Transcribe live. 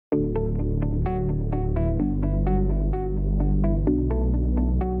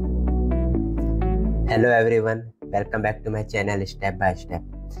Hello everyone, welcome back to my channel Step by Step.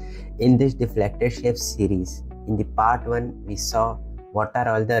 In this Deflected Shapes series, in the part 1 we saw what are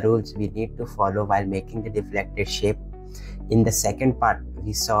all the rules we need to follow while making the deflected shape. In the second part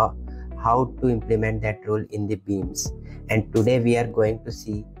we saw how to implement that rule in the beams, and today we are going to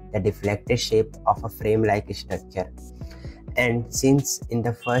see the deflected shape of a frame-like structure. And since in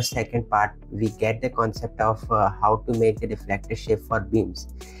the second part we get the concept of how to make the deflected shape for beams,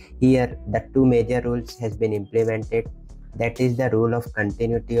 here the two major rules has been implemented, that is the rule of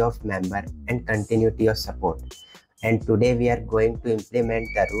continuity of member and continuity of support. And today we are going to implement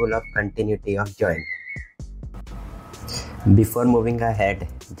the rule of continuity of joint. Before moving ahead,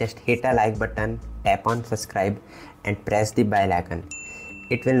 just hit a like button, tap on subscribe and press the bell icon.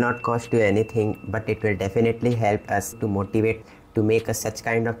 It will not cost you anything, but it will definitely help us to motivate to make such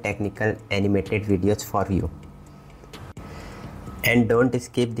kind of technical animated videos for you. And don't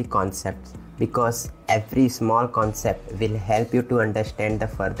skip the concepts, because every small concept will help you to understand the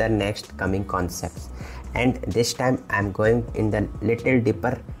further next coming concepts. And this time I am going in the little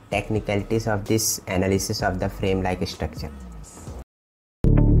deeper technicalities of this analysis of the frame-like structure.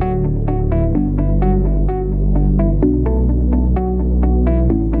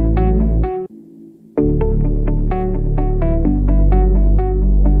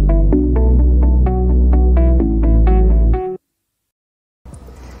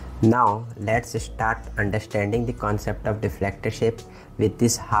 Now let's start understanding the concept of deflected shape with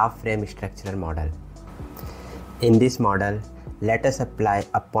this half frame structural model. In this model, let us apply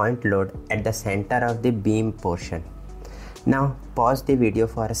a point load at the center of the beam portion. Now pause the video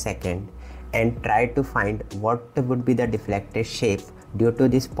for a second and try to find what would be the deflected shape due to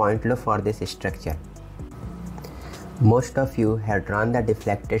this point load for this structure. Most of you have drawn the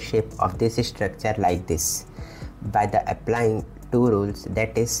deflected shape of this structure like this by applying two rules,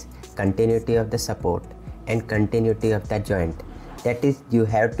 that is continuity of the support and continuity of the joint. That is, you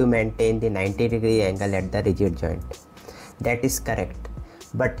have to maintain the 90-degree angle at the rigid joint. That is correct,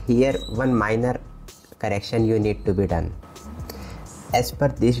 but here one minor correction you need to be done. As per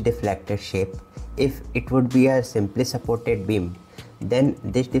this deflected shape, if it would be a simply supported beam, then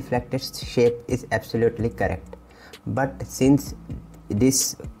this deflected shape is absolutely correct. But since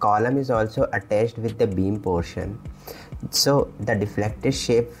this column is also attached with the beam portion, so the deflected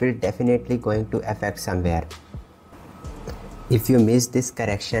shape will definitely going to affect somewhere. If you miss this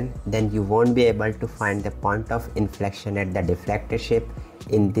correction, then you won't be able to find the point of inflection at the deflected shape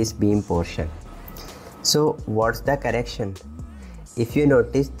in this beam portion. So what's the correction? If you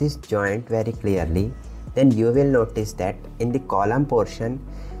notice this joint very clearly, then you will notice that in the column portion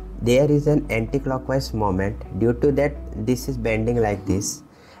there is an anti-clockwise moment. Due to that, this is bending like this,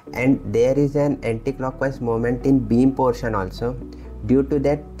 and there is an anti-clockwise moment in beam portion also. Due to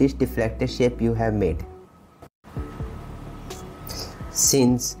that, this deflected shape you have made.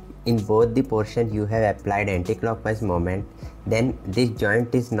 Since in both the portion you have applied anti-clockwise moment, then this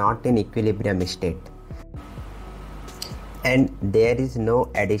joint is not in equilibrium state, and there is no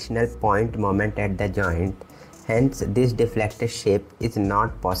additional point moment at the joint. Hence this deflected shape is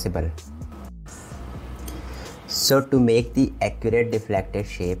not possible. So to make the accurate deflected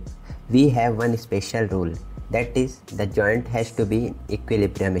shape, we have one special rule, that is the joint has to be in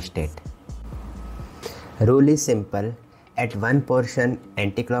equilibrium state. Rule is simple. At one portion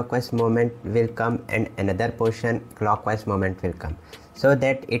anti-clockwise moment will come and another portion clockwise moment will come, so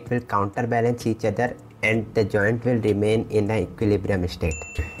that it will counterbalance each other and the joint will remain in the equilibrium state.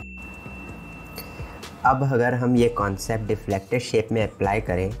 अब अगर हम ये concept deflected shape में apply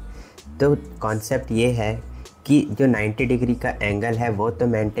करें, तो concept ये है कि जो 90 डिग्री का एंगल है वो तो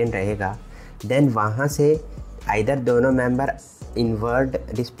मेंटेन रहेगा, देन वहाँ से आइदर दोनों मेंबर इनवर्ड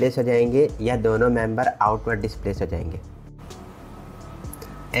डिस्प्लेस हो जाएंगे या दोनों मेंबर आउटवर्ड डिस्प्लेस हो जाएंगे।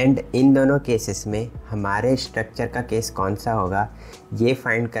 एंड इन दोनों केसेस में हमारे स्ट्रक्चर का केस कौन सा होगा, ये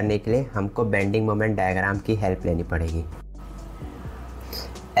फाइंड करने के लिए हमको बेंडिंग मोमेंट डायग्राम की हेल्प लेनी पड़ेगी।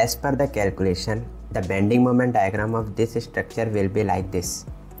 As per the calculation, the bending moment diagram of this structure will be like this.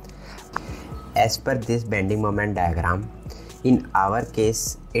 As per this bending moment diagram, in our case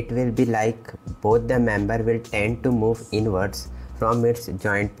it will be like both the member will tend to move inwards from its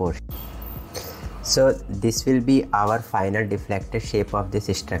joint portion. So this will be our final deflected shape of this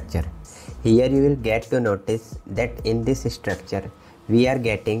structure. Here you will get to notice that in this structure we are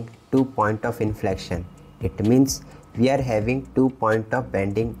getting 2 points of inflection. It means we are having 2 points of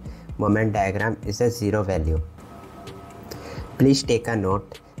bending moment diagram is a zero value. Please take a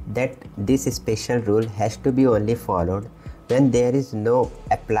note that this special rule has to be only followed when there is no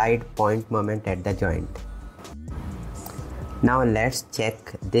applied point moment at the joint. Now let's check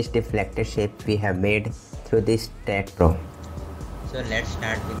this deflected shape we have made through this Staad Pro. So let's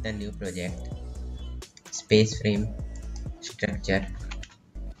start with the new project, space frame structure,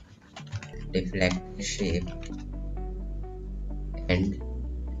 deflected shape, and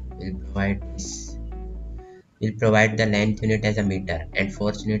we'll provide the length unit as a meter and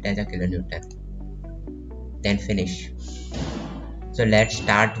force unit as a kilonewton. Then finish. So let's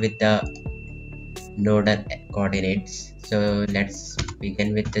start with the nodal coordinates. So let's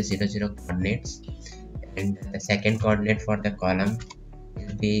begin with the 0 0 coordinates, and the second coordinate for the column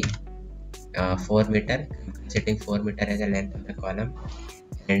will be 4 meter, considering 4 meter as a length of the column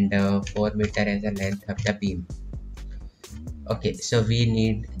and 4 meter as a length of the beam. Okay, so we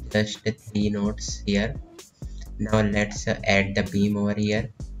need just 3 nodes here. Now let's add the beam over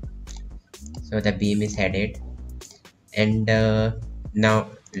here. So the beam is added, and now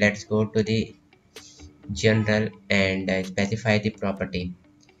let's go to the general and specify the property.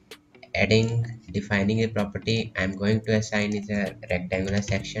 Defining the property, I'm going to assign is a rectangular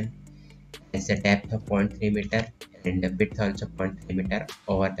section as a depth of 0.3 meter and the width also 0.3 meter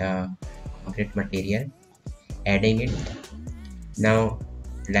over the concrete material. Adding it. Now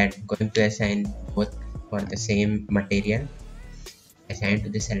let's going to assign both for the same material, assigned to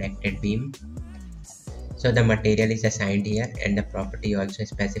the selected beam. So the material is assigned here and the property also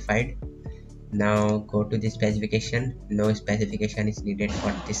specified. Now go to the specification. No specification is needed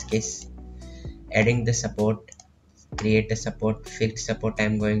for this case. Adding the support, create a support, fixed support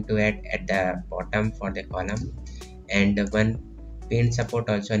I'm going to add at the bottom for the column, and one pinned support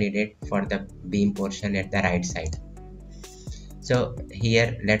also needed for the beam portion at the right side. So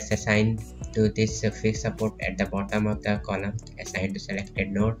here let's assign to this fixed support at the bottom of the column, assigned to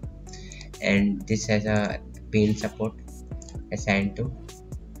selected node, and this has a pin support assigned to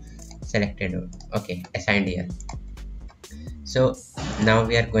selected node. Okay, assigned here. So now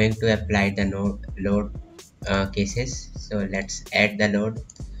we are going to apply the load cases. So let's add the load.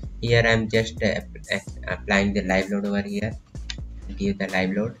 Here I'm just applying the live load over here. Give the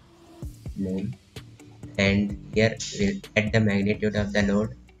live load name, and here we'll add the magnitude of the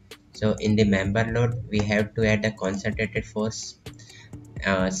load. So in the member load we have to add a concentrated force.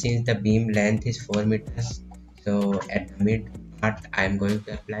 Since the beam length is 4 meters, so at the mid part I'm going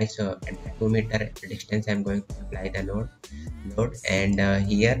to apply, so at the 2 meter distance I'm going to apply the load, and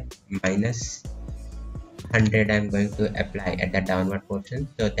here minus 100 I'm going to apply at the downward portion,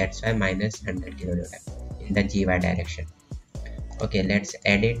 so that's why minus 100 kilonewton in the GY direction. Okay, let's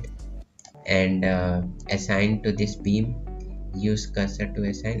add it and assign to this beam. Use cursor to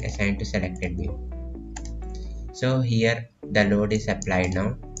assign to selected beam. So here the load is applied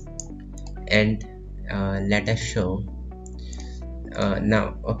now, and let us show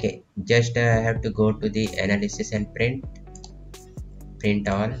now. Okay, just have to go to the analysis and print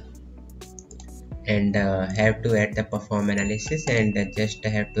all, and have to add the perform analysis, and just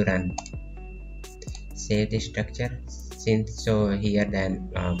have to run, save the structure. Since so here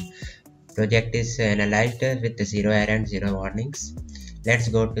then project is analyzed with 0 error and 0 warnings. Let's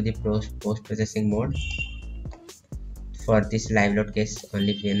go to the post processing mode. For this live load case,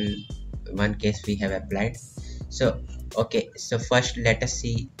 only one case we have applied. So okay, so first let us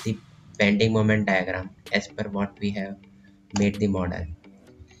see the bending moment diagram as per what we have made the model.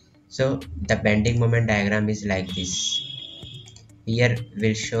 So the bending moment diagram is like this. Here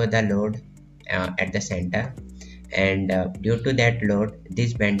we'll show the load at the center, and due to that load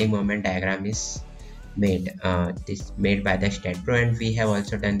this bending moment diagram is made made by the Staad Pro, and we have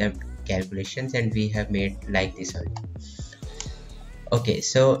also done the calculations and we have made like this only. Okay,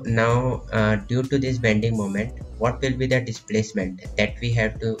 so now due to this bending moment, what will be the displacement that we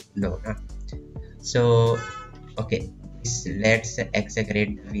have to know, huh? So okay, let's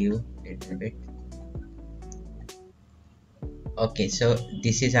exaggerate the view a little bit. Okay, so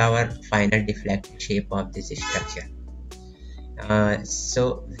this is our final deflected shape of this structure.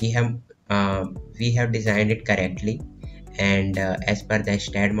 So we have designed it correctly, and as per the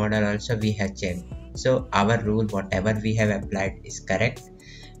Staad model also we have checked. So our rule, whatever we have applied, is correct,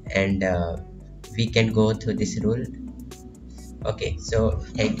 and we can go through this rule. Okay, so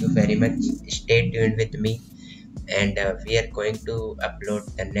thank you very much. Stay tuned with me, and we are going to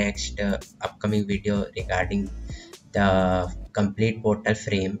upload the next upcoming video regarding the complete portal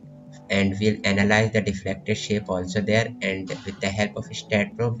frame, and we'll analyze the deflected shape also there, and with the help of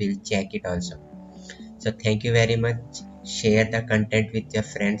Staad Pro we'll check it also. So thank you very much. Share the content with your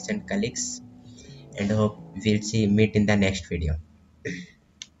friends and colleagues, and hope we'll meet in the next video.